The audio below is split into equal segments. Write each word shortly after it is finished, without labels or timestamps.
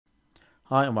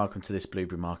Hi and welcome to this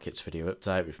Blueberry Markets video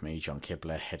update with me, John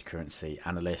Kibler, head currency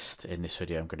analyst. In this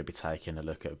video I'm going to be taking a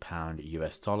look at pound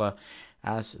US dollar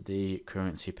as the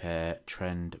currency pair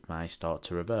trend may start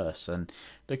to reverse, and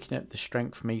looking at the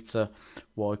strength meter,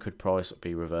 why could price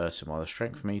be reversing? Well, the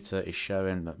strength meter is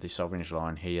showing that this orange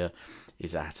line here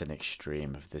is at an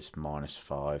extreme of this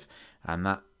 -5, and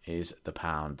that is the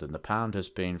pound, and the pound has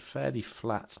been fairly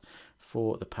flat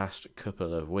for the past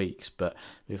couple of weeks, but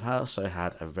we've also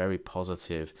had a very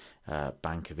positive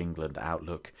Bank of England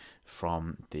outlook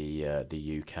from the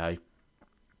UK,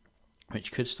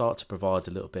 which could start to provide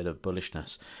a little bit of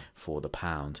bullishness for the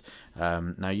pound.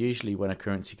 Now, usually when a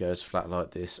currency goes flat like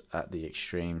this at the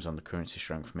extremes on the currency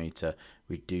strength meter,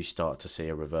 we do start to see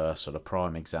a reversal. A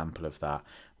prime example of that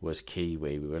was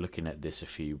Kiwi. We were looking at this a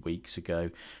few weeks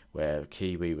ago where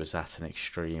Kiwi was at an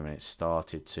extreme and it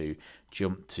started to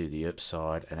jump to the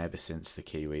upside, and ever since the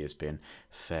Kiwi has been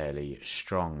fairly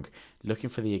strong. Looking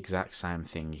for the exact same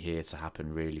thing here to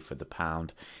happen really for the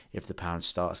pound. If the pound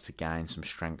starts to gain some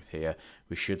strength here,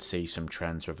 we should see some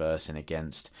trends reversing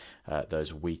against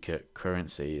those weaker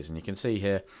currencies. And you can see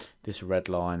here this red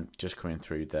line just coming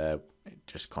through there,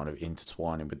 just kind of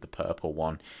intertwining with the purple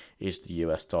one, is the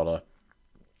US dollar.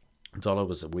 Dollar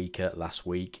was weaker last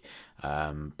week,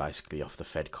 basically off the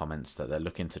Fed comments that they're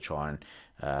looking to try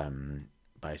and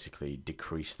basically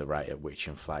decrease the rate at which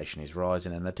inflation is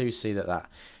rising, and they do see that that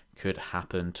could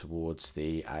happen towards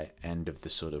the end of the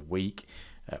sort of week,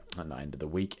 not end of the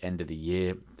week, end of the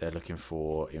year. They're looking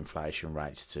for inflation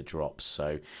rates to drop,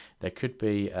 so there could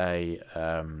be a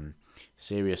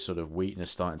serious sort of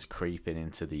weakness starting to creep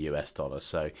into the US dollar.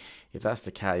 So if that's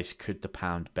the case, could the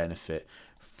pound benefit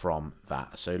from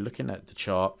that? So looking at the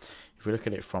chart, if we look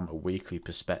at it from a weekly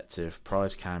perspective,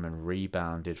 price came and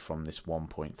rebounded from this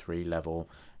 1.3 level.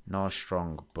 Nice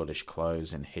strong bullish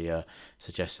close in here,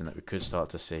 suggesting that we could start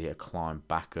to see a climb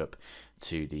back up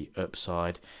to the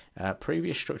upside.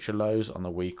 Previous structure lows on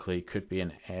the weekly could be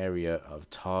an area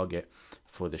of target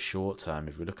for the short term.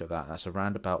 If we look at that, that's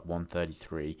around about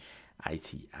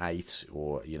 133.88,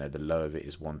 or the low of it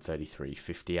is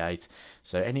 133.58.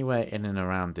 So anywhere in and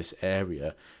around this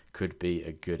area could be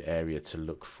a good area to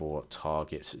look for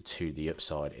targets to the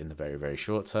upside in the very, very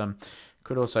short term.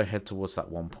 Could also head towards that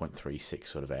 1.36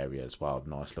 sort of area as well.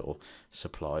 Nice little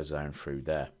supply zone through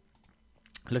there.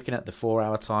 Looking at the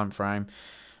 4-hour time frame,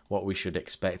 what we should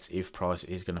expect if price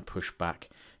is going to push back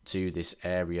to this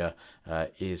area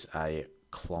is a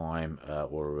climb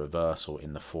or a reversal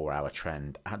in the 4-hour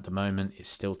trend. At the moment, it's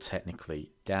still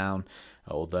technically down,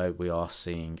 although we are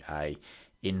seeing a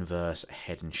inverse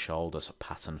head and shoulders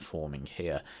pattern forming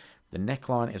here. The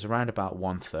neckline is around about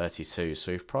 132,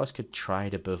 so if price could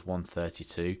trade above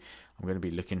 132, I'm going to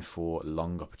be looking for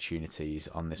long opportunities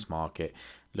on this market,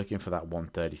 looking for that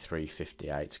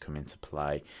 133.58 to come into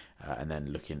play, and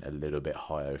then looking a little bit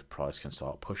higher if price can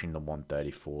start pushing the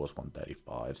 134s,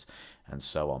 135s, and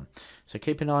so on. So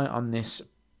keep an eye on this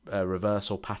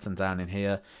reversal pattern down in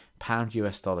here. Pound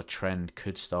US dollar trend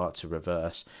could start to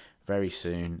reverse very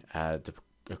soon,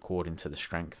 according to the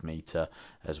strength meter,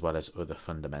 as well as other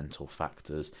fundamental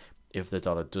factors. If the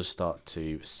dollar does start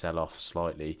to sell off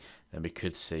slightly, then we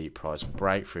could see price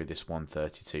break through this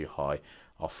 132 high,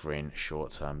 offering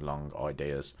short-term long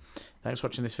ideas. Thanks for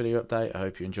watching this video update. I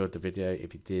hope you enjoyed the video.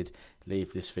 If you did,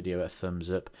 leave this video a thumbs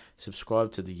up.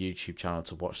 Subscribe to the YouTube channel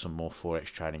to watch some more Forex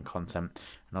trading content,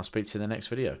 and I'll speak to you in the next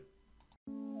video.